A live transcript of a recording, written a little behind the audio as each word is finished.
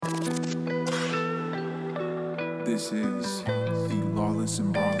This is the Lawless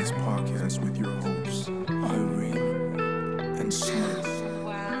and Braless podcast with your hosts, Irene N Slim.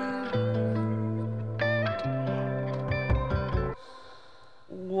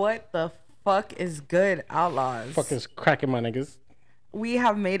 What the fuck is good, Outlaws? Fuck is cracking, my niggas. We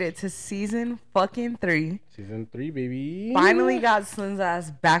have made it to season fucking 3. Season 3, baby. Finally got Slim's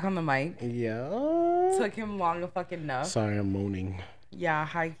ass back on the mic. Yeah. Took him long enough. Sorry, I'm moaning. Yeah,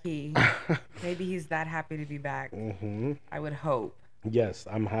 high key. Maybe he's that happy to be back. Mm-hmm. I would hope. Yes,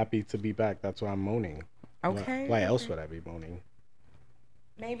 I'm happy to be back. That's why I'm moaning. Okay. Why else would I be moaning?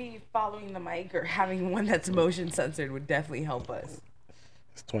 Maybe following the mic or having one that's motion censored would definitely help us.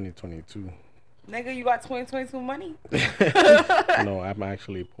 It's 2022. Nigga, you got 2022 money? No, I'm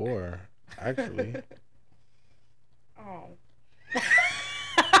actually poor. Actually. Oh.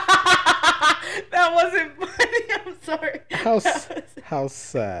 That wasn't funny. I'm sorry. How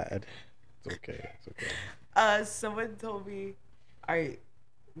sad. It's okay. Someone told me, all right,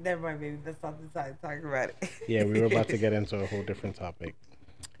 never mind, baby. That's not the time to talk about it. Yeah, we were about to get into a whole different topic.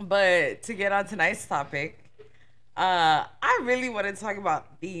 But to get on tonight's topic, I really want to talk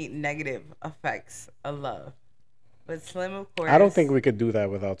about the negative effects of love. But Slim, of course. I don't think we could do that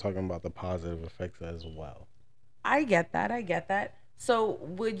without talking about the positive effects as well. I get that. So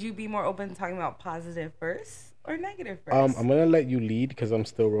would you be more open to talking about positive first or negative first? I'm going to let you lead because I'm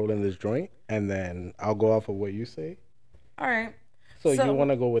still rolling this joint, and then I'll go off of what you say. All right. So you want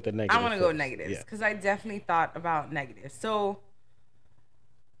to go with the negative? I want to go negatives because I definitely thought about negatives. So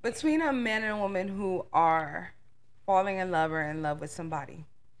between a man and a woman who are falling in love or in love with somebody,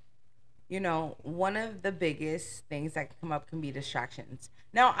 you know, one of the biggest things that can come up can be distractions.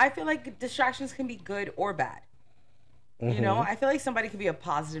 Now, I feel like distractions can be good or bad. Mm-hmm. You know, I feel like somebody could be a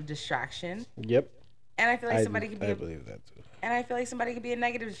positive distraction. Yep. And I feel like somebody could be I believe that too. And I feel like somebody could be a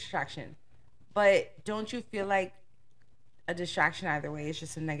negative distraction. But don't you feel like a distraction either way is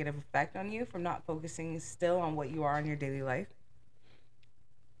just a negative effect on you from not focusing still on what you are in your daily life?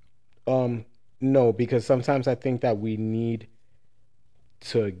 No, because sometimes I think that we need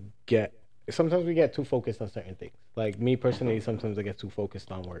to sometimes we get too focused on certain things. Like me personally, sometimes I get too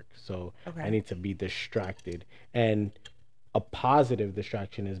focused on work. So I need to be distracted. And a positive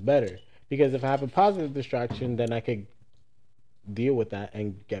distraction is better. Because if I have a positive distraction, then I could deal with that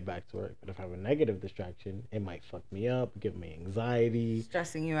and get back to work. But if I have a negative distraction, it might fuck me up, give me anxiety.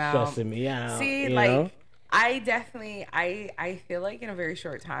 Stressing me out. See, you know? I definitely, I feel like in a very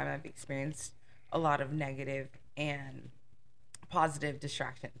short time, I've experienced a lot of negative and positive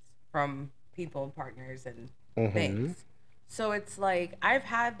distractions from people, partners, and things. So it's like, I've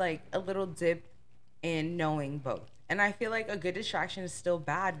had like a little dip in knowing both. And I feel like a good distraction is still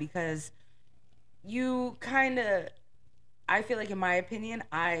bad because you kind of, I feel like in my opinion,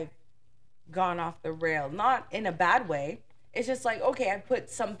 I've gone off the rail. Not in a bad way. It's just like, okay, I put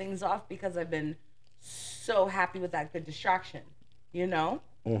some things off because I've been so happy with that good distraction, you know?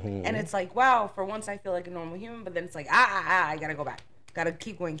 And it's like, wow, for once I feel like a normal human, but then it's like, I gotta go back. Gotta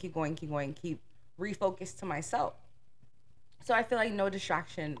keep going, keep refocus to myself. So I feel like no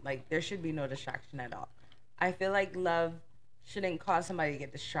distraction, like there should be no distraction at all. I feel like love shouldn't cause somebody to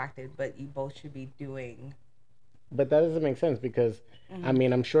get distracted, but you both should be doing. But that doesn't make sense because, I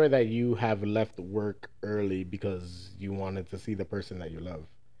mean, I'm sure that you have left work early because you wanted to see the person that you love.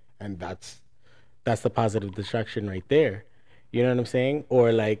 And that's the positive distraction right there. You know what I'm saying?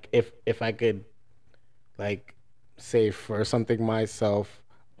 Or like if I could like say for something myself,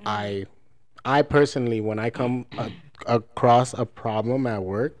 I personally, when I come across a problem at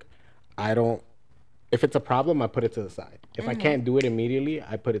work, if it's a problem, I put it to the side. If I can't do it immediately,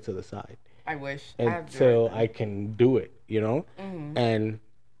 I put it to the side. I wish. Until I can do it, you know? And,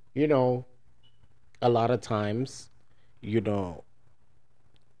 you know, a lot of times, you know,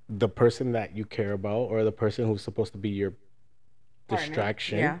 the person that you care about or the person who's supposed to be your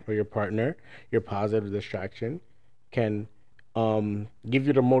distraction or your partner, your positive distraction, can give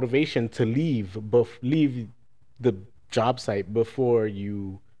you the motivation to leave the job site before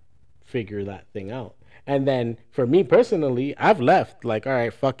you figure that thing out. And then for me personally, I've left like, all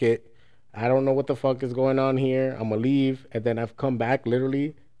right, fuck it. I don't know what the fuck is going on here. I'm gonna leave. And then I've come back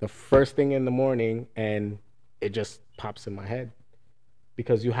literally the first thing in the morning and it just pops in my head.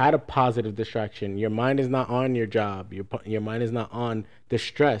 Because you had a positive distraction. Your mind is not on your job. Your mind is not on the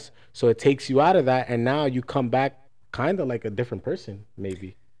stress. So it takes you out of that. And now you come back kind of like a different person,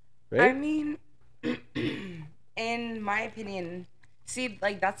 maybe. Right? I mean, in my opinion, see,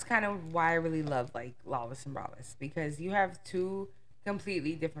 like, that's kind of why I really love, like, Lawless and Braless. Because you have two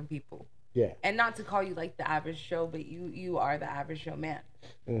completely different people. Yeah. And not to call you like the average Joe, but you are the average Joe man.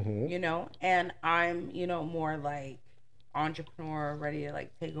 You know, and I'm, you know, more like entrepreneur, ready to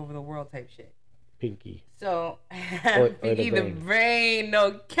like take over the world type shit. Pinky. So Or the Pinky the brain. brain,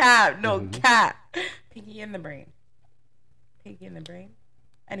 no cap, no cap. Pinky in the brain. Pinky in the brain.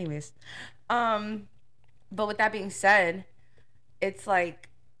 Anyways, but with that being said, it's like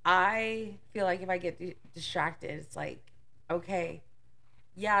I feel like if I get distracted, it's like, okay,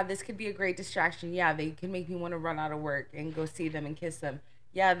 yeah, this could be a great distraction. Yeah, they can make me want to run out of work and go see them and kiss them.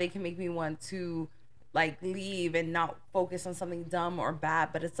 Yeah, they can make me want to like leave and not focus on something dumb or bad.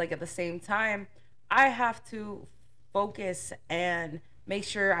 But it's like at the same time, I have to focus and make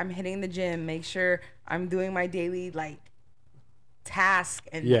sure I'm hitting the gym, make sure I'm doing my daily like task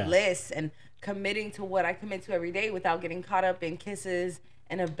and list and committing to what I commit to every day without getting caught up in kisses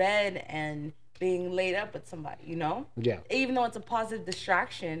in a bed and being laid up with somebody, you know? Yeah. Even though it's a positive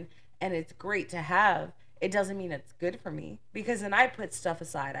distraction and it's great to have, it doesn't mean it's good for me because then I put stuff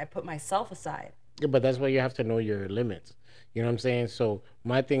aside. I put myself aside. Yeah, but that's why you have to know your limits. You know what I'm saying? So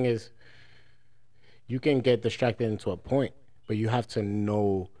my thing is, you can get distracted into a point, but you have to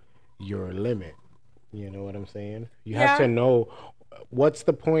know your limit. You know what I'm saying? You have to know what's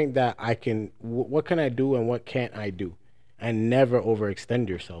the point that I can, what can I do and what can't I do, and never overextend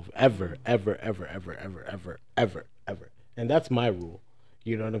yourself ever, ever, ever, ever, ever, ever, ever, ever. And that's my rule.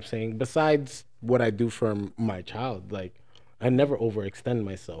 You know what I'm saying? Besides what I do for my child, like I never overextend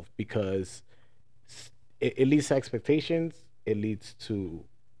myself because it leads to expectations. It leads to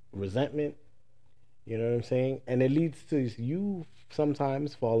resentment. You know what I'm saying? And it leads to you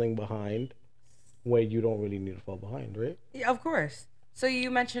sometimes falling behind where you don't really need to fall behind, right? Yeah, of course. So you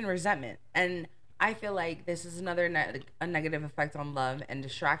mentioned resentment, and I feel like this is another a negative effect on love and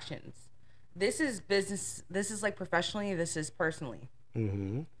distractions. This is business. This is like professionally. This is personally.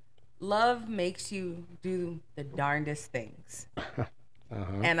 Love makes you do the darndest things.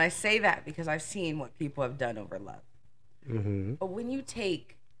 And I say that because I've seen what people have done over love. But when you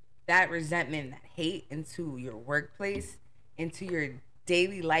take that resentment, that hate into your workplace, into your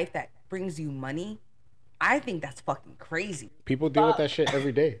daily life that brings you money, I think that's fucking crazy. People deal with that shit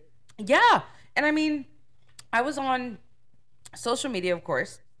every day. Yeah. And I mean, I was on social media, of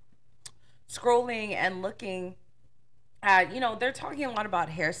course, scrolling and looking at, you know, they're talking a lot about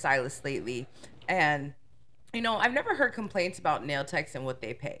hairstylists lately. And, you know, I've never heard complaints about nail techs and what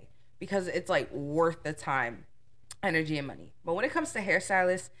they pay because it's like worth the time, energy, and money. But when it comes to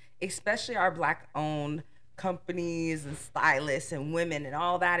hairstylists, especially our black owned companies and stylists and women and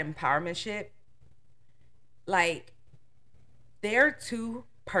all that empowerment shit, like they're too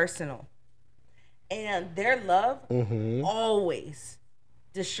personal. And their love always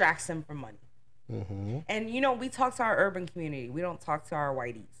distracts them from money. And you know, we talk to our urban community. We don't talk to our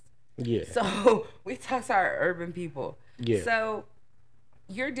whiteys. Yeah. So we talk to our urban people. Yeah. So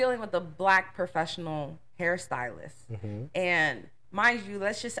you're dealing with a black professional hairstylist. And mind you,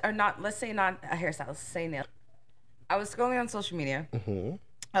 let's say not a hairstylist, say nail. I was scrolling on social media,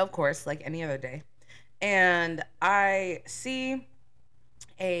 of course, like any other day. And I see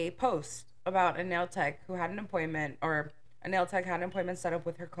a post about a nail tech who had an appointment, or a nail tech had an appointment set up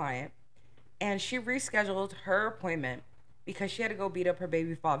with her client. And she rescheduled her appointment because she had to go beat up her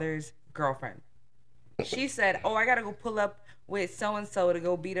baby father's girlfriend. She said, "Oh, I got to go pull up with so-and-so to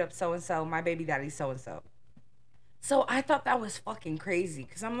go beat up so-and-so, my baby daddy so-and-so." So I thought that was fucking crazy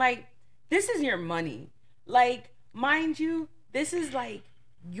because I'm like, this is your money. Like, mind you, this is like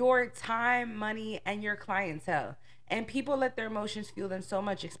your time, money, and your clientele. And people let their emotions fuel them so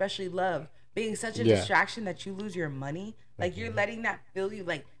much, especially love, being such a distraction that you lose your money. Like, you're letting that fill you.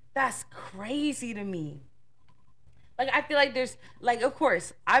 Like, that's crazy to me. Like, I feel like there's, like, of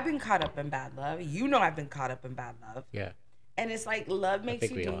course, I've been caught up in bad love. You know I've been caught up in bad love. Yeah. And it's like love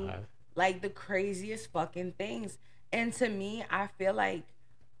makes you do, like, the craziest fucking things. And to me, I feel like,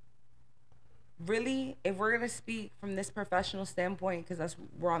 really, if we're going to speak from this professional standpoint, because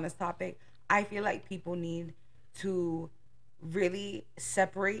we're on this topic, I feel like people need to really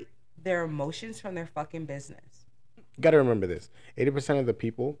separate their emotions from their fucking business. You got to remember this. 80% of the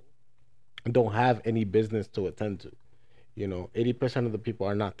people don't have any business to attend to. You know, 80% of the people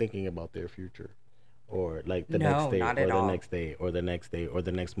are not thinking about their future, or like the next day, or the next day, or the next day, or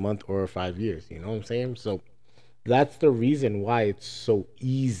the next month, or 5 years. You know what I'm saying? So that's the reason why it's so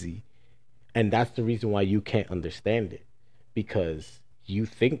easy, and that's the reason why you can't understand it, because you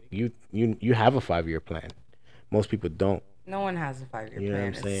think you have a 5-year plan. Most people don't. No one has a 5-year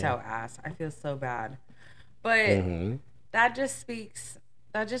plan. It's so ass. I feel so bad, but that just speaks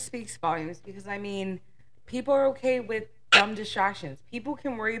volumes, because I mean, people are okay with dumb distractions. People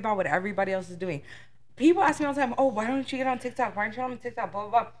can worry about what everybody else is doing. People ask me all the time, oh, why don't you get on TikTok? Why aren't you on TikTok? Blah,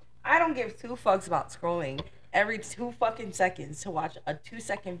 blah, blah. I don't give two fucks about scrolling every 2 fucking seconds to watch a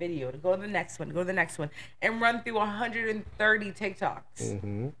 2-second video, to go to the next one, and run through 130 TikToks.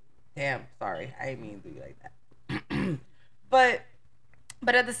 Mm-hmm. Damn, sorry. I didn't mean to do you like that. But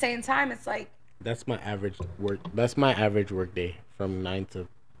at the same time, it's like, that's my average work day from 9 to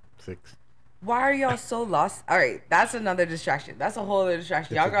 6. Why are y'all so lost? All right, that's another distraction. That's a whole other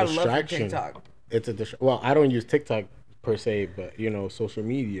distraction. Y'all gotta love for TikTok. It's a well, I don't use TikTok per se, but social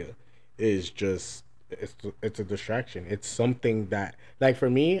media is just it's a distraction. It's something that, like, for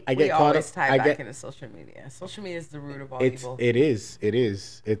me, I get caught up. We always tie back into social media. Social media is the root of all evil. It is.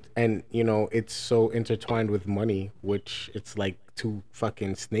 And it's so intertwined with money, which it's like two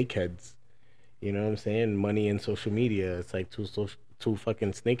fucking snakeheads. You know what I'm saying? Money and social media. It's like two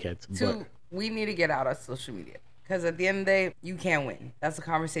fucking snakeheads. We need to get out of social media, because at the end of the day, you can't win. That's a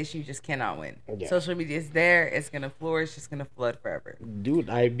conversation you just cannot win. Yeah. Social media is there. It's going to flourish. It's going to flood forever. Dude,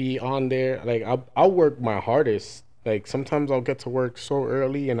 I be on there. Like, I'll work my hardest. Like, sometimes I'll get to work so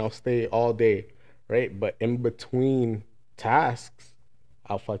early and I'll stay all day, right? But in between tasks,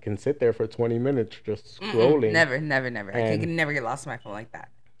 I'll fucking sit there for 20 minutes just scrolling. Never. I can never get lost in my phone like that.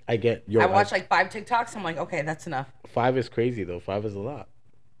 I watch like 5 TikToks. I'm like, okay, that's enough. 5 is crazy, though. 5 is a lot.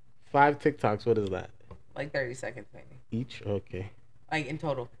 5 TikToks, what is that? Like 30 seconds, maybe. Each? Okay. Like, in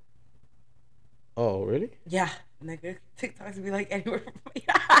total. Oh, really? Yeah. Nigga, TikToks would be like anywhere from...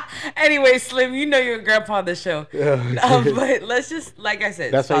 Anyway, Slim, you know you're a grandpa on the show. But let's just, like I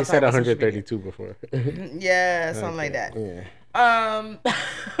said... That's why you said 132 before. Yeah, something like that. Yeah.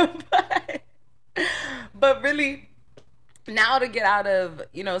 But really... Now, to get out of,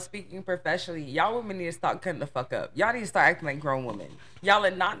 speaking professionally, y'all women need to start cutting the fuck up. Y'all need to start acting like grown women. Y'all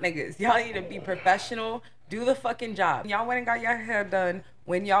are not niggas. Y'all need to be professional. Do the fucking job. Y'all went and got your hair done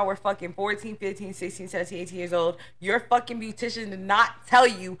when y'all were fucking 14, 15, 16, 17, 18 years old. Your fucking beautician did not tell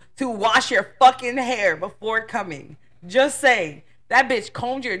you to wash your fucking hair before coming. Just saying. That bitch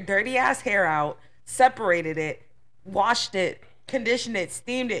combed your dirty ass hair out, separated it, washed it, conditioned it,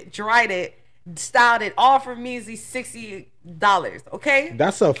 steamed it, dried it, styled it, all for measly $60, okay?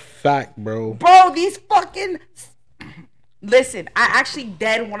 That's a fact, bro. Bro, these fucking... Listen, I actually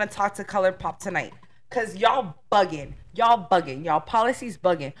dead want to talk to ColourPop tonight, because y'all bugging. Y'all policies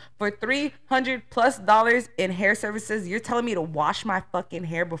bugging. For $300+ in hair services, you're telling me to wash my fucking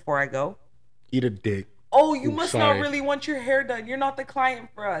hair before I go? Eat a dick. Oh, you must not really want your hair done. You're not the client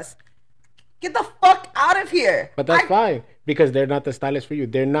for us. Get the fuck out of here. But that's fine, because they're not the stylist for you.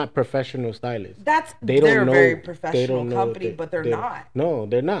 They're not professional stylists. They're a very professional company, but they're not. No,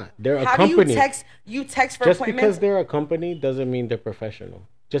 they're not. They're a company. How do you text for just appointments? Just because they're a company doesn't mean they're professional.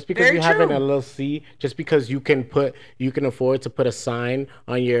 Just because you have an LLC, just because you can afford to put a sign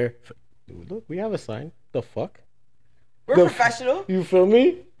on your... Look, we have a sign. The fuck? We're professional. You feel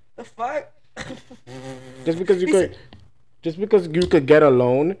me? The fuck? Just because you could get a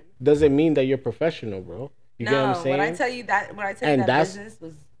loan doesn't mean that you're professional, bro. You get what I'm saying? When I tell you that business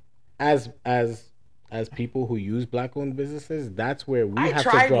was... As people who use black-owned businesses, that's where we have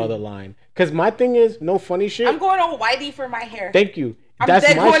to draw the line. Because my thing is, no funny shit. I'm going on Whitey for my hair. Thank you. That's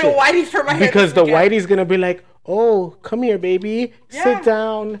my going shit. To Whitey for my hair. Because the Whitey's going to be like, oh, come here, baby. Yeah. Sit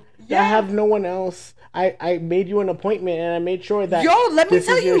down. Yeah. I have no one else. I made you an appointment, and I made sure that let me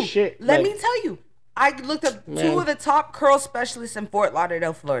tell you. I looked up 2 of the top curl specialists in Fort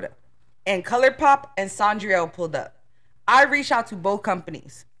Lauderdale, Florida. And ColourPop and Sondriel pulled up. I reached out to both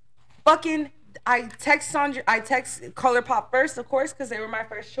companies. I text ColourPop first, of course, because they were my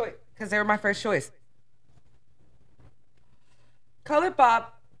first choice. ColourPop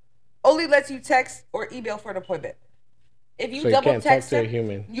only lets you text or email for an appointment. If you double text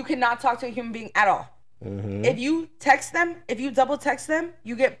them, you cannot talk to a human being at all. Mm-hmm. If you double text them,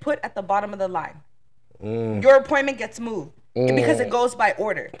 you get put at the bottom of the line. Your appointment gets moved because it goes by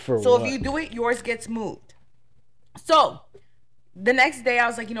order. If you do it, yours gets moved. So the next day I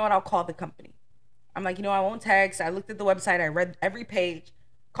was like, you know what? I'll call the company. I'm like, I won't text. I looked at the website. I read every page.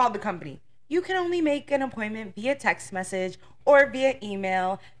 Called the company. You can only make an appointment via text message or via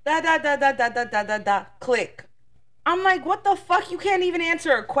email. Click. I'm like, what the fuck? You can't even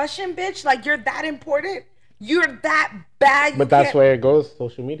answer a question, bitch? Like, you're that important? You're that bad? But that's where it goes,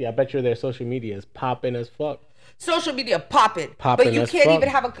 social media. I bet you their social media is popping as fuck. Social media popping. But you can't even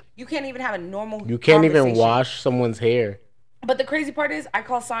have a normal You can't even wash someone's hair. But the crazy part is, I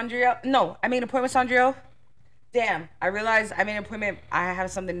called Sondrio. No, I made an appointment with Sondrio. Damn, I realized I made an appointment. I have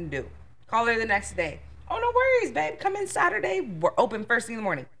something to do. Call her the next day. Oh, no worries, babe. Come in Saturday. We're open first thing in the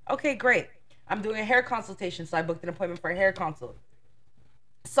morning. Okay, great. I'm doing a hair consultation, so I booked an appointment for a hair consult.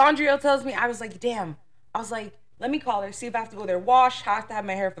 Sandrio tells me, I was like, damn. I was like, let me call her, see if I have to go there, wash, how I have to have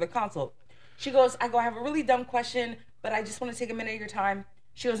my hair for the consult. She goes, I have a really dumb question, but I just want to take a minute of your time.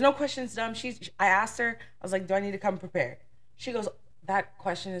 She goes, no questions dumb. I asked her, I was like, do I need to come prepared? She goes, that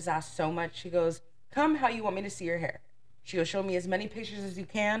question is asked so much. She goes, come how you want me to see your hair. She goes, show me as many pictures as you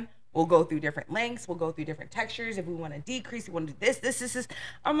can. We'll go through different lengths. We'll go through different textures. If we want to decrease, we want to do this.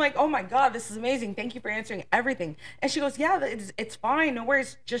 I'm like, oh my God, this is amazing. Thank you for answering everything. And she goes, yeah, it's fine. No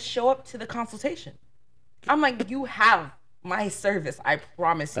worries. Just show up to the consultation. I'm like, you have my service. I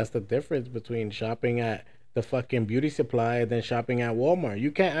promise you. That's the difference between shopping at the fucking beauty supply and then shopping at Walmart. You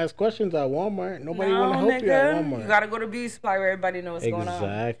can't ask questions at Walmart. Nobody want to help you at Walmart. You gotta go to beauty supply where everybody knows what's going on.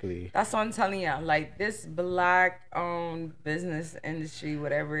 Exactly. That's what I'm telling you. Like, this black-owned business industry,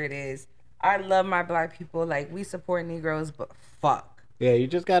 whatever it is, I love my black people. Like, we support Negroes, but fuck. Yeah, you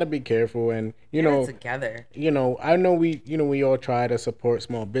just gotta be careful, and you know, together. You know, I know we all try to support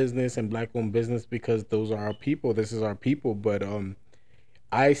small business and black-owned business because those are our people. This is our people, but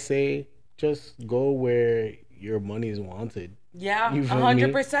I say just go where your money is wanted. Yeah,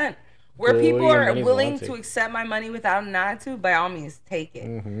 100%. Where people are willing to accept my money without an attitude, by all means, take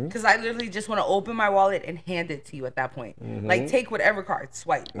it. Because I literally just want to open my wallet and hand it to you at that point. Like, take whatever card,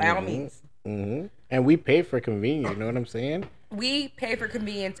 swipe, by all means. And we pay for convenience, you know what I'm saying? We pay for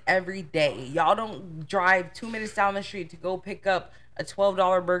convenience every day. Y'all don't drive 2 minutes down the street to go pick up a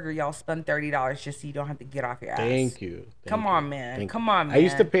 $12 burger. Y'all spend $30 just so you don't have to get off your ass. Thank you. Come on, man. Come on, man. I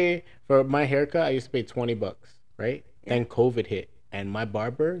used to pay for my haircut. I used to pay $20, right? Yeah. Then COVID hit, and my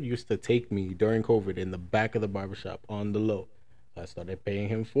barber used to take me during COVID in the back of the barbershop on the low. I started paying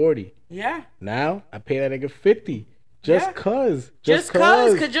him $40. Yeah. Now I pay that nigga $50. Just cause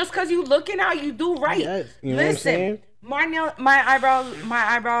you looking out, you do right. Yes. You know what I'm saying? My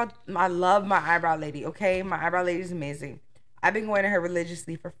eyebrow, I love my eyebrow lady, okay? My eyebrow lady is amazing. I've been going to her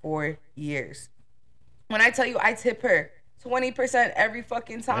religiously for 4 years. When I tell you I tip her 20% every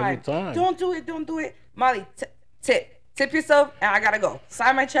fucking time. Every time. Don't do it. Molly, tip yourself, and I gotta go.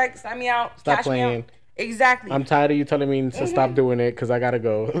 Sign my check, sign me out, stop cash playing. Me out. Exactly. I'm tired of you telling me to stop doing it because I gotta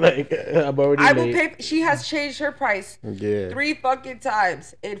go. Like, I'm already late. I will pay. She has changed her price 3 fucking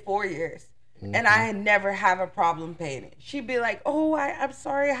times in 4 years. And I had never have a problem paying it. She'd be like, oh, I'm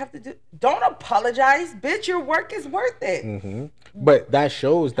sorry, I have to do. Don't apologize, bitch. Your work is worth it. But that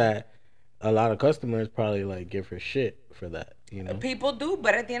shows that a lot of customers probably like give her shit for that, you know? People do,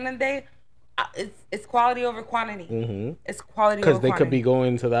 but at the end of the day, it's quality over quantity. It's quality over quantity. Because they could be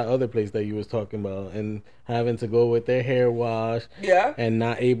going to that other place that you was talking about and having to go with their hair wash. Yeah. And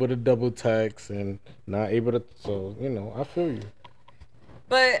not able to double text and not able to. So, you know, I feel you.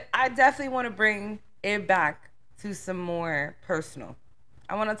 But I definitely want to bring it back to some more personal.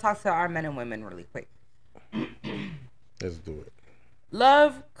 I want to talk to our men and women really quick. Let's do it.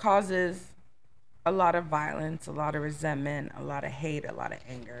 Love causes a lot of violence, a lot of resentment, a lot of hate, a lot of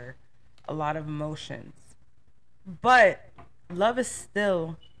anger, a lot of emotions. But love is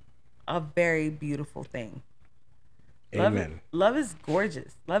still a very beautiful thing. Amen. Love is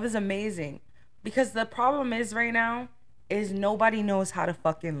gorgeous. Love is amazing. Because the problem is right now is nobody knows how to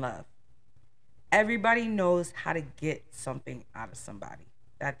fucking love. Everybody knows how to get something out of somebody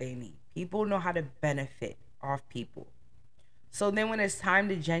that they need. People know how to benefit off people. So then when it's time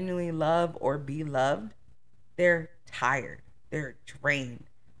to genuinely love or be loved, they're tired. They're drained.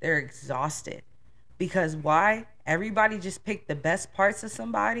 They're exhausted. Because why? Everybody just picked the best parts of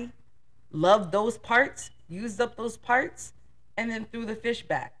somebody, loved those parts, used up those parts, and then threw the fish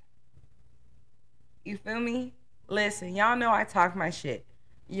back. You feel me? Listen, y'all know I talk my shit.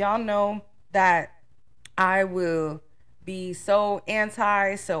 Y'all know that I will be so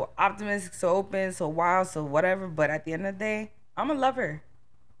anti, so optimistic, so open, so wild, so whatever. But at the end of the day, I'm a lover.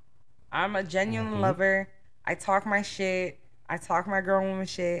 I'm a genuine lover. I talk my shit. I talk my girl woman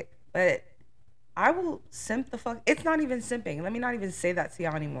shit. But I will simp the fuck. It's not even simping. Let me not even say that to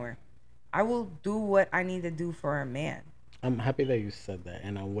y'all anymore. I will do what I need to do for a man. I'm happy that you said that,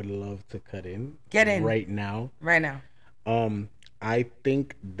 and I would love to cut in. Get in right now. Right now. I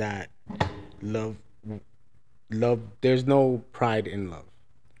think that love. There's no pride in love.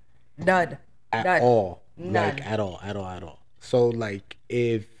 None. At all. Like at all. So like,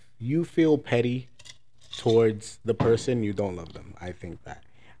 if you feel petty towards the person, you don't love them. I think that.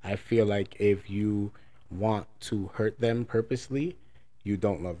 I feel like if you want to hurt them purposely, you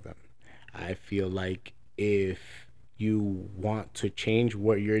don't love them. I feel like if you want to change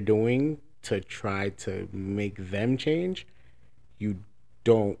what you're doing to try to make them change, you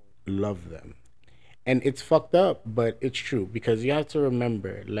don't love them. And it's fucked up, but it's true, because you have to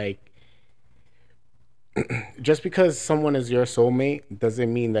remember, like, just because someone is your soulmate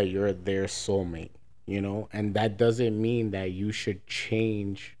doesn't mean that you're their soulmate, you know? And that doesn't mean that you should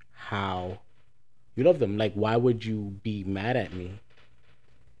change how you love them. Like, why would you be mad at me?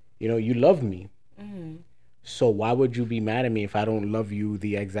 You know, you love me. So why would you be mad at me if I don't love you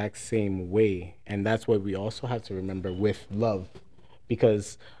the exact same way? And that's what we also have to remember with love,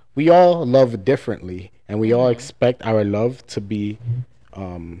 because we all love differently, and we all expect our love to be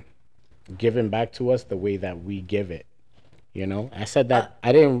given back to us the way that we give it. You know, I said that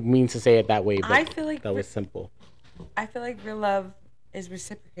I didn't mean to say it that way, but I feel like that was simple. I feel like real love is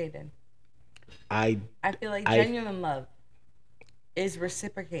reciprocated. I I feel like I genuine love is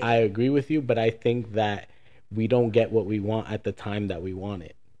reciprocated. I agree with you, but I think that we don't get what we want at the time that we want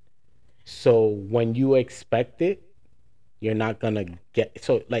it. So when you expect it, you're not gonna get.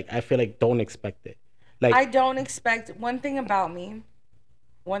 So like, I feel like don't expect it. Like, I don't expect one thing about me.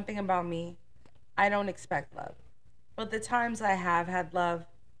 One thing about me, I don't expect love. But the times I have had love,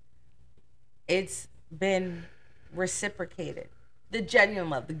 it's been reciprocated. The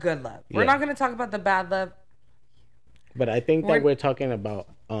genuine love, the good love. We're Yeah. not going to talk about the bad love. but I think that We're- we're talking about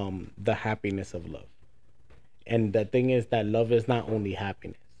the happiness of love, and the thing is that love is not only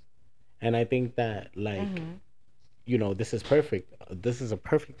happiness. And I think that, like, you know, this is perfect. This is a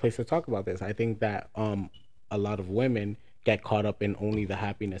perfect place to talk about this. I think that a lot of women get caught up in only the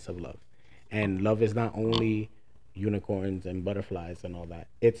happiness of love, and love is not only unicorns and butterflies and all that.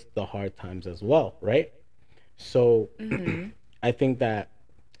 It's the hard times as well, right? So I think that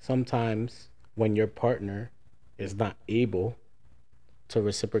sometimes when your partner is not able to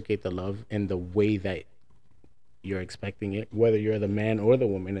reciprocate the love in the way that you're expecting it, whether you're the man or the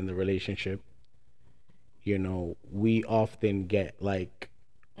woman in the relationship, you know, we often get like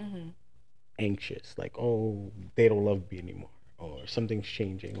anxious, like, oh, they don't love me anymore, or something's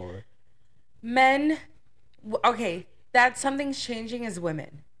changing, or Men, okay, that something's changing as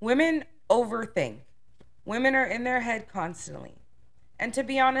women. Women overthink. Women are in their head constantly. And to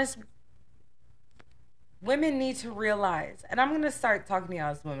be honest, women need to realize, and I'm going to start talking to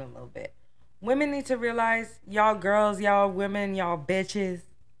y'all as women a little bit. Women need to realize, y'all girls, y'all women, y'all bitches,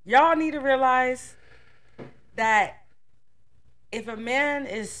 y'all need to realize that if a man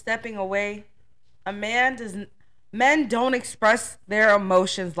is stepping away, men don't express their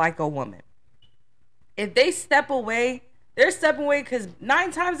emotions like a woman. If they step away, they're stepping away because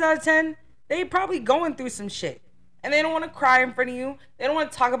 9 times out of 10, they probably going through some shit. And they don't want to cry in front of you. They don't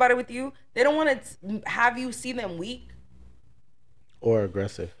want to talk about it with you. They don't want to have you see them weak or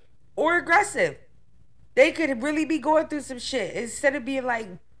aggressive. or aggressive. They could really be going through some shit. Instead of being like,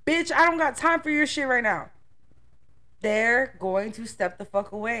 bitch, I don't got time for your shit right now. They're going to step the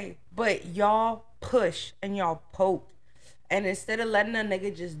fuck away. But y'all push and y'all poke. And instead of letting a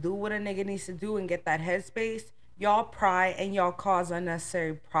nigga just do what a nigga needs to do and get that headspace, y'all pry and y'all cause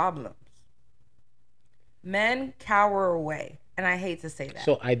unnecessary problems. Men cower away. And I hate to say that.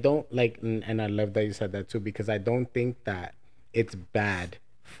 So I don't like, and I love that you said that too, because I don't think that it's bad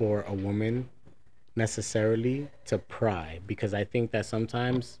for a woman necessarily to pry, because I think that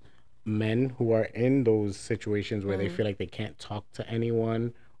sometimes men who are in those situations where they feel like they can't talk to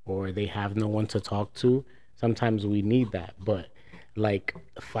anyone or they have no one to talk to, sometimes we need that. But like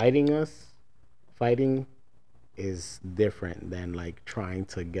fighting is different than like trying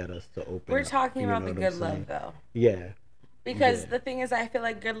to get us to open We're up, talking you about know the what I'm good love saying? though. Yeah. Because Yeah. the thing is, I feel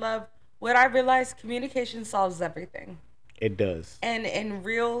like good love, what I realized, communication solves everything. It does. And in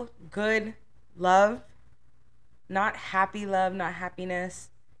real good love, not happy love, not happiness,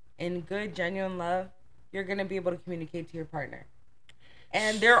 in good, genuine love, you're going to be able to communicate to your partner.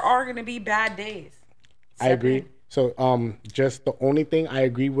 And there are going to be bad days. I agree. So just the only thing I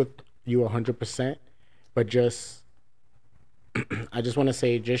agree with you 100%, but just I just want to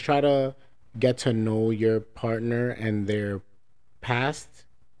say, just try to get to know your partner and their past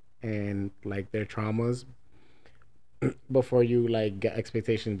and like their traumas before you like get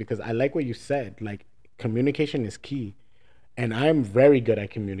expectations, because I like what you said, like communication is key, and I'm very good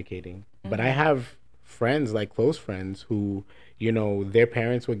at communicating, but I have friends, like close friends, who, you know, their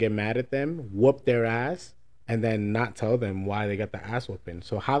parents would get mad at them, whoop their ass, and then not tell them why they got the ass whooping.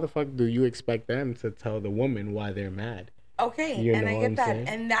 So how the fuck do you expect them to tell the woman why they're mad? Okay, You and know I what get I'm that. saying?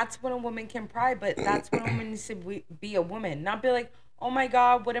 And that's when a woman can pry, but that's when a woman needs to be a woman. Not be like, oh my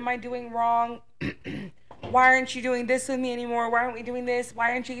God, what am I doing wrong? Why aren't you doing this with me anymore? Why aren't we doing this?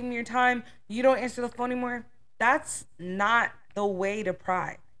 Why aren't you giving me your time? You don't answer the phone anymore. That's not the way to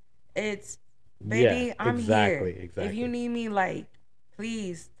pry. It's, baby, Yeah, I'm exactly, here. exactly. If you need me, like,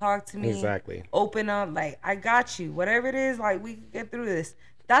 please talk to me. Exactly. Open up. Like, I got you. Whatever it is, like, we can get through this.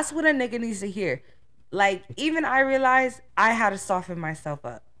 That's what a nigga needs to hear. Like, even I realized I had to soften myself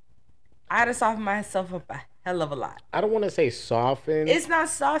up. I had to soften myself up a hell of a lot. I don't want to say soften. It's not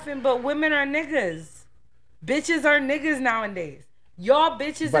soften, but women are niggas. Bitches are niggas nowadays. Y'all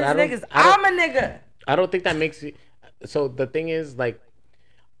bitches But is niggas. I'm a nigga. I don't think that makes you. So the thing is, like,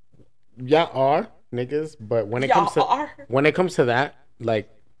 y'all are niggas, but when it comes to that, like,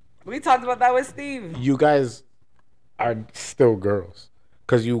 we talked about that with Steve. you guys are still girls.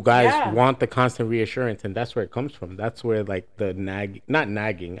 Because you guys want the constant reassurance, and that's where it comes from. That's where, like, the not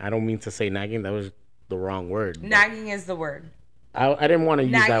nagging. I don't mean to say nagging. That was the wrong word. Nagging is the word. I didn't want to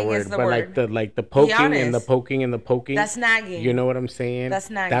use that word, but word. like the poking and the poking and the poking. That's nagging. You know what I'm saying? That's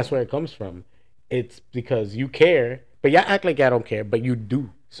nagging. That's where it comes from. It's because you care, but y'all act like I don't care, but you do.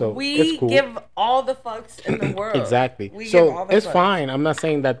 So it's cool. Give all the fucks in the world. Exactly. So it's fine. I'm not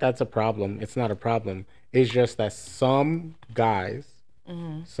saying that that's a problem. It's not a problem. It's just that some guys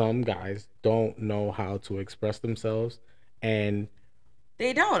don't know how to express themselves, and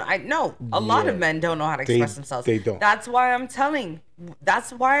they don't. I know a lot of men don't know how to express themselves. They don't. That's why I'm telling.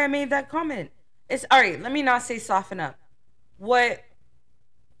 That's why I made that comment. It's all right. Let me not say soften up. What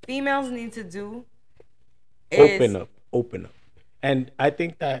females need to do is open up. And I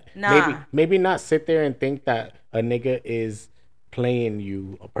think that nah. maybe not sit there and think that a nigga is playing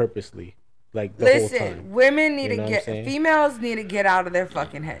you purposely. Like the whole time. Women need females need to get out of their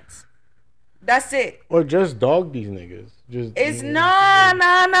fucking heads. That's it. Or just dog these niggas. It's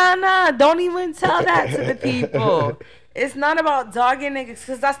nah. Don't even tell that to the people. It's not about dogging niggas,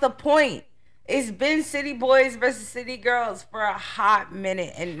 because that's the point. It's been city boys versus city girls for a hot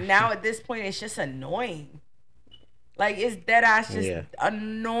minute, and now at this point it's just annoying. Like, it's dead ass just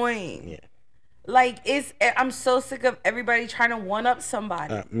annoying. Yeah. Like, I'm so sick of everybody trying to one up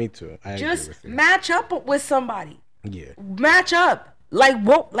somebody. Me too. I just agree with you. match up with somebody. Yeah. Match up. Like,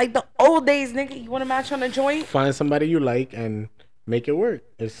 what? Like the old days, nigga. You want to match on a joint? Find somebody you like and make it work.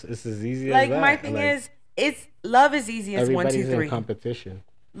 It's as easy as that. Like, my thing is, love is easy as 1, 2, 3. Everybody's in competition.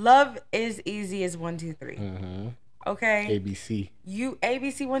 Love is easy as 1, 2, 3. Mm-hmm. Okay. ABC.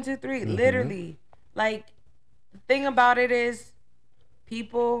 ABC 1, 2, 3. Mm-hmm. Literally. Like, the thing about it is,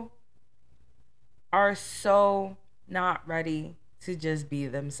 people are so not ready to just be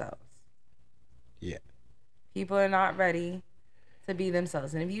themselves. Yeah. People are not ready to be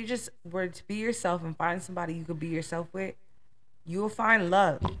themselves. And if you just were to be yourself and find somebody you could be yourself with, you will find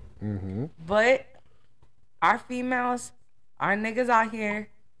love. Mm-hmm. But our females, our niggas out here,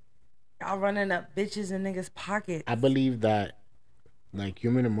 y'all running up bitches and niggas' pockets. I believe that, like,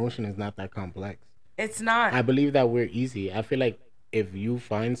 human emotion is not that complex. It's not. I believe that we're easy. I feel like if you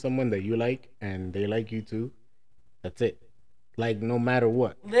find someone that you like and they like you too, that's it. Like, no matter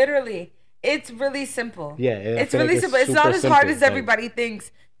what. Literally. It's really simple. Yeah. It's really simple. It's not as hard as everybody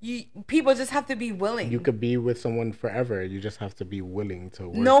thinks. People just have to be willing. You could be with someone forever. You just have to be willing to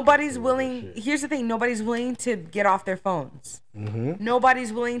work. Nobody's willing. Here's the thing. Nobody's willing to get off their phones. Mm-hmm.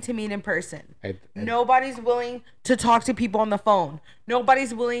 Nobody's willing to meet in person. Nobody's willing to talk to people on the phone.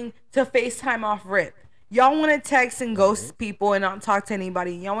 Nobody's willing to FaceTime off rip. Y'all want to text and ghost people and not talk to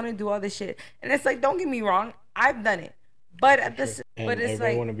anybody. Y'all want to do all this shit. And it's like, don't get me wrong. I've done it. But it's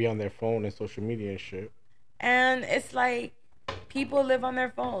like, want to be on their phone and social media and shit. And it's like, people live on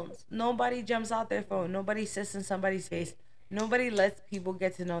their phones. Nobody jumps out their phone. Nobody sits in somebody's face. Nobody lets people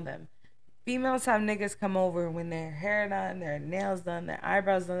get to know them. Females have niggas come over when their hair done, their nails done, their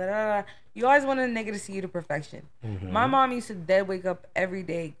eyebrows done. Blah, blah, blah. You always want a nigga to see you to perfection. Mm-hmm. My mom used to dead wake up every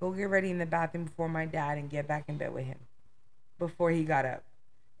day, go get ready in the bathroom before my dad, and get back in bed with him before he got up.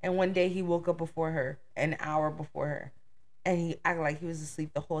 And one day he woke up before her, an hour before her. And he acted like he was asleep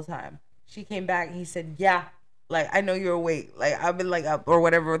the whole time. She came back and he said, yeah, like, I know you're awake. Like, I've been, like, up, or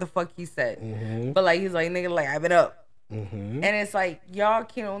whatever the fuck he said. Mm-hmm. But, like, he's like, nigga, like, I've been up. Mm-hmm. And it's like, y'all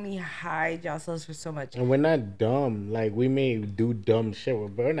can only hide yourselves for so much. And we're not dumb. Like, we may do dumb shit,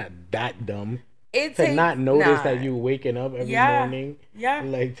 but we're not that dumb. To not notice that you waking up every morning. Yeah.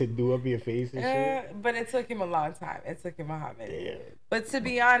 Like, to do up your face and shit. But it took him a long time. It took him a hot minute. Yeah. But to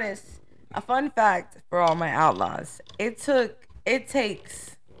be honest, a fun fact for all my outlaws, it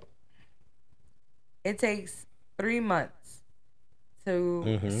takes 3 months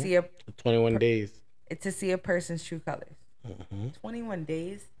to see 21 days. To see a person's true colors. 21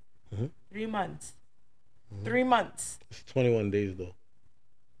 days? 3 months. 3 months. It's 21 days, though.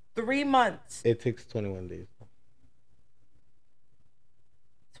 3 months. It takes 21 days.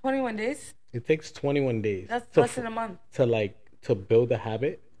 21 days? It takes 21 days. That's less than a month. To build a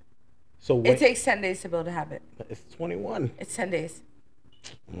habit. So it takes 10 days to build a habit. It's 21. It's 10 days.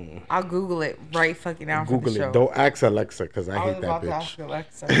 I'll Google it right fucking now for the Google show. it. Don't ask Alexa because I hate that was about to ask bitch.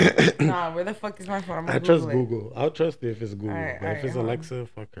 Alexa. Nah, where the fuck is my phone? I'm gonna I trust Google it. Google. I'll trust it if it's Google. Alright, but if alright, it's hold on. Alexa,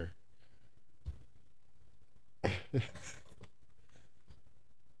 fuck her.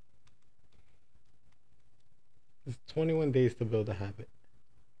 It's 21 days to build a habit.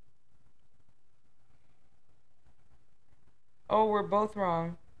 Oh, we're both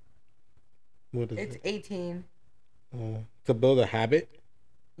wrong. What is It's it? 18. To build a habit?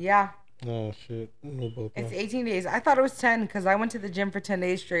 Yeah, Oh shit. We're both it's wrong. 18 days. I thought it was 10 because I went to the gym for 10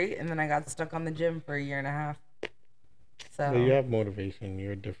 days straight and then I got stuck on the gym for a year and a half. But you So, have motivation.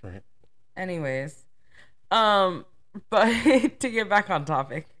 You're different. anyways, but to get back on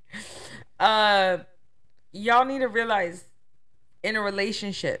topic, y'all need to realize in a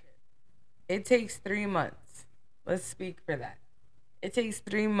relationship, it takes 3 months. Let's speak for that. It takes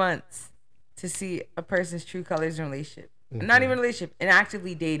 3 months to see a person's true colors in a relationship. Not even a relationship, and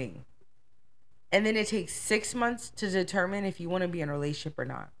actively dating. And then it takes 6 months to determine if you want to be in a relationship or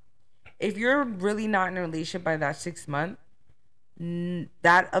not. If you're really not in a relationship by that 6 month,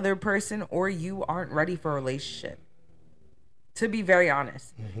 that other person or you aren't ready for a relationship. To be very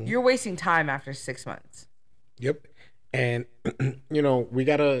honest, you're wasting time after 6 months. Yep. And we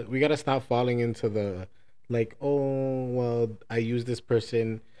gotta stop falling into the like, oh well, I use this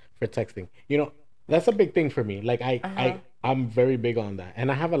person for texting. That's a big thing for me. Like I'm very big on that.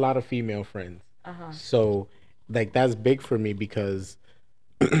 And I have a lot of female friends. So like that's big for me because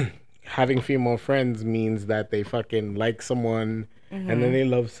having female friends means that they fucking like someone and then they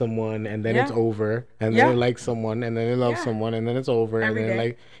love someone and then it's over and then they like someone and then they love someone and then it's over Every and then day.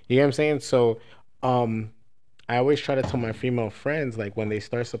 like you know what I'm saying? So I always try to tell my female friends like when they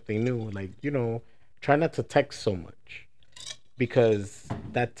start something new, like, try not to text so much. Because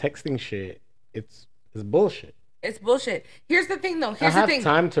that texting shit, it's bullshit. It's bullshit. Here's the thing, though. I have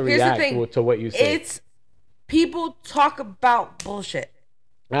time to react to what you say. It's people talk about bullshit.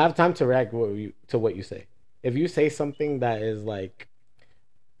 I have time to react to what you say. If you say something that is like,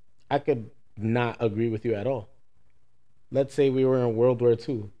 I could not agree with you at all. Let's say we were in World War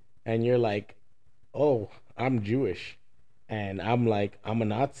II and you're like, oh, I'm Jewish. And I'm like, I'm a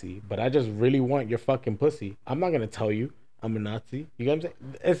Nazi, but I just really want your fucking pussy. I'm not going to tell you I'm a Nazi. You know what I'm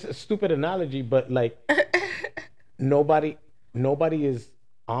saying? It's a stupid analogy, but like, nobody is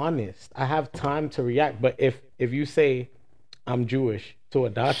honest. I have time to react. But if you say I'm Jewish to a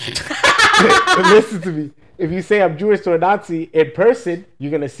Nazi, listen to me. If you say I'm Jewish to a Nazi in person,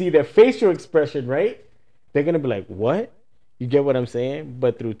 you're gonna see their facial expression, right? They're gonna be like, "What?" You get what I'm saying?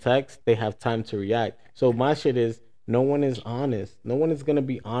 But through text, they have time to react. So my shit is, no one is honest. No one is gonna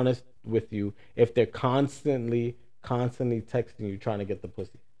be honest with you if they're constantly texting you trying to get the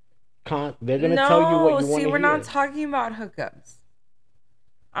pussy. They're gonna tell you what you want to hear. See, we're not talking about hookups.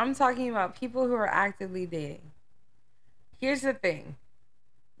 I'm talking about people who are actively dating. Here's the thing.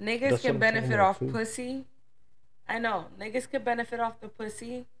 Niggas can benefit off pussy. I know. Niggas can benefit off the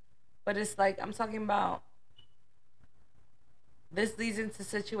pussy. But it's like, I'm talking about, this leads into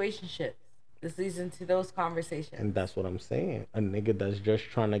situationships. This leads into those conversations. And that's what I'm saying. A nigga that's just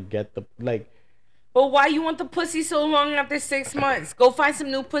trying to get the, like. But why you want the pussy so long after 6 months? Go find some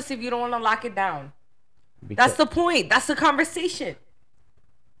new pussy if you don't want to lock it down. That's the point. That's the conversation.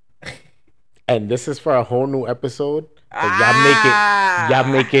 And this is for a whole new episode. Y'all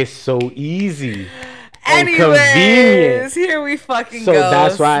make it so easy and convenient. Here we fucking so go. So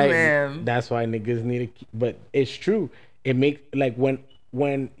that's why niggas need to. But it's true. It makes like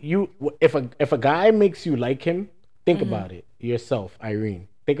when you if a guy makes you like him, think about it yourself, Irene.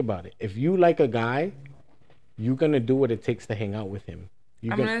 Think about it. If you like a guy, you're gonna do what it takes to hang out with him.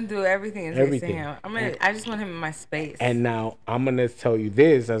 I'm gonna do everything it takes to hang out. I just want him in my space. And now I'm gonna tell you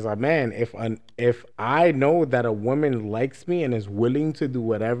this as a man: if I know that a woman likes me and is willing to do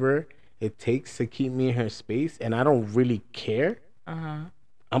whatever it takes to keep me in her space, and I don't really care, I'm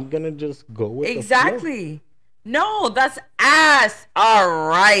gonna just go with the flow. No, that's ass.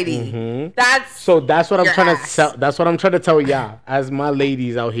 Alrighty. That's what I'm trying to tell. That's what I'm trying to tell y'all, as my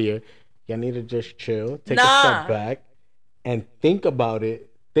ladies out here. Y'all need to just chill, take a step back, and think about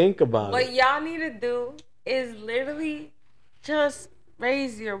it. What y'all need to do is literally just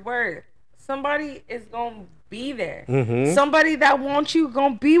raise your worth. Somebody is gonna be there. Somebody that wants you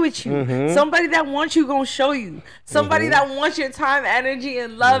gonna be with you. Somebody that wants you gonna show you. Somebody that wants your time, energy,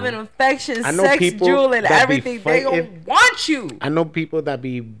 and love and affection, sex, jewel, and everything. They gonna want you. I know people that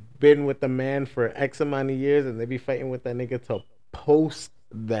been with a man for X amount of years and they be fighting with that nigga to post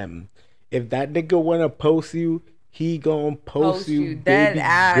them. If that nigga wanna post you, he gonna post you, dead baby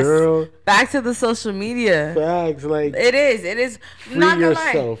ass. girl. Back to the social media. Facts, like it is. Free Not gonna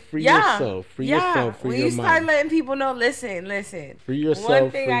yourself, lie. free yourself, free yourself, free when your you start mind. letting people know, listen. Free yourself,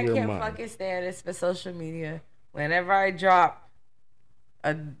 One thing free I your can't mind. fucking stand is for social media. Whenever I drop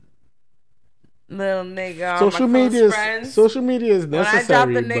a little nigga Social on my media close is friends, social media is when necessary. I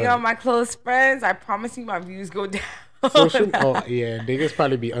drop the nigga but on my close friends, I promise you my views go down. oh yeah, niggas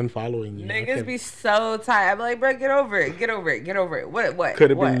probably be unfollowing you. Niggas be so tired. I'm like, bro, get over it. What?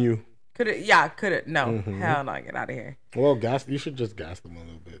 Could have been you. Could it? No. Hell no, get out of here. Well, you should just gas them a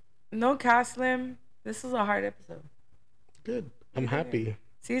little bit. No, Slim. This is a hard episode. Good. I'm happy.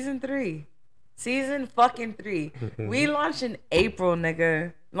 Season fucking 3. We launch in April,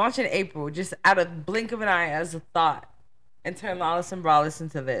 nigga. Launch in April, just out of blink of an eye as a thought. And turn Lawless and Brawless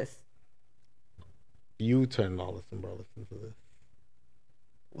into this. You turn Lawless and Brawless into this.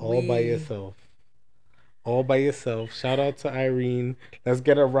 All by yourself. All by yourself. Shout out to Irene. Let's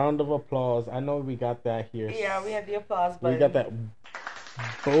get a round of applause. I know we got that here. Yeah, we have the applause button. We got that.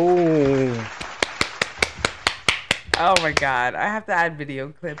 Boom. Oh my god. I have to add video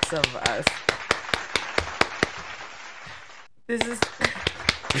clips of us. This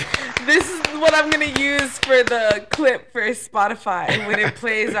is what I'm gonna use for the clip for Spotify when it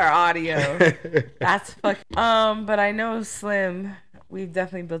plays our audio. That's fucking. But I know Slim, we've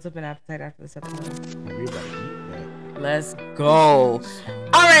definitely built up an appetite after this episode. We about to eat that. Let's go. All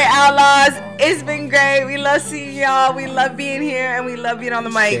right, Outlaws. It's been great. We love seeing y'all. We love being here, and we love being on the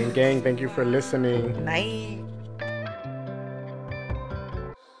mic. Gang, thank you for listening. Night.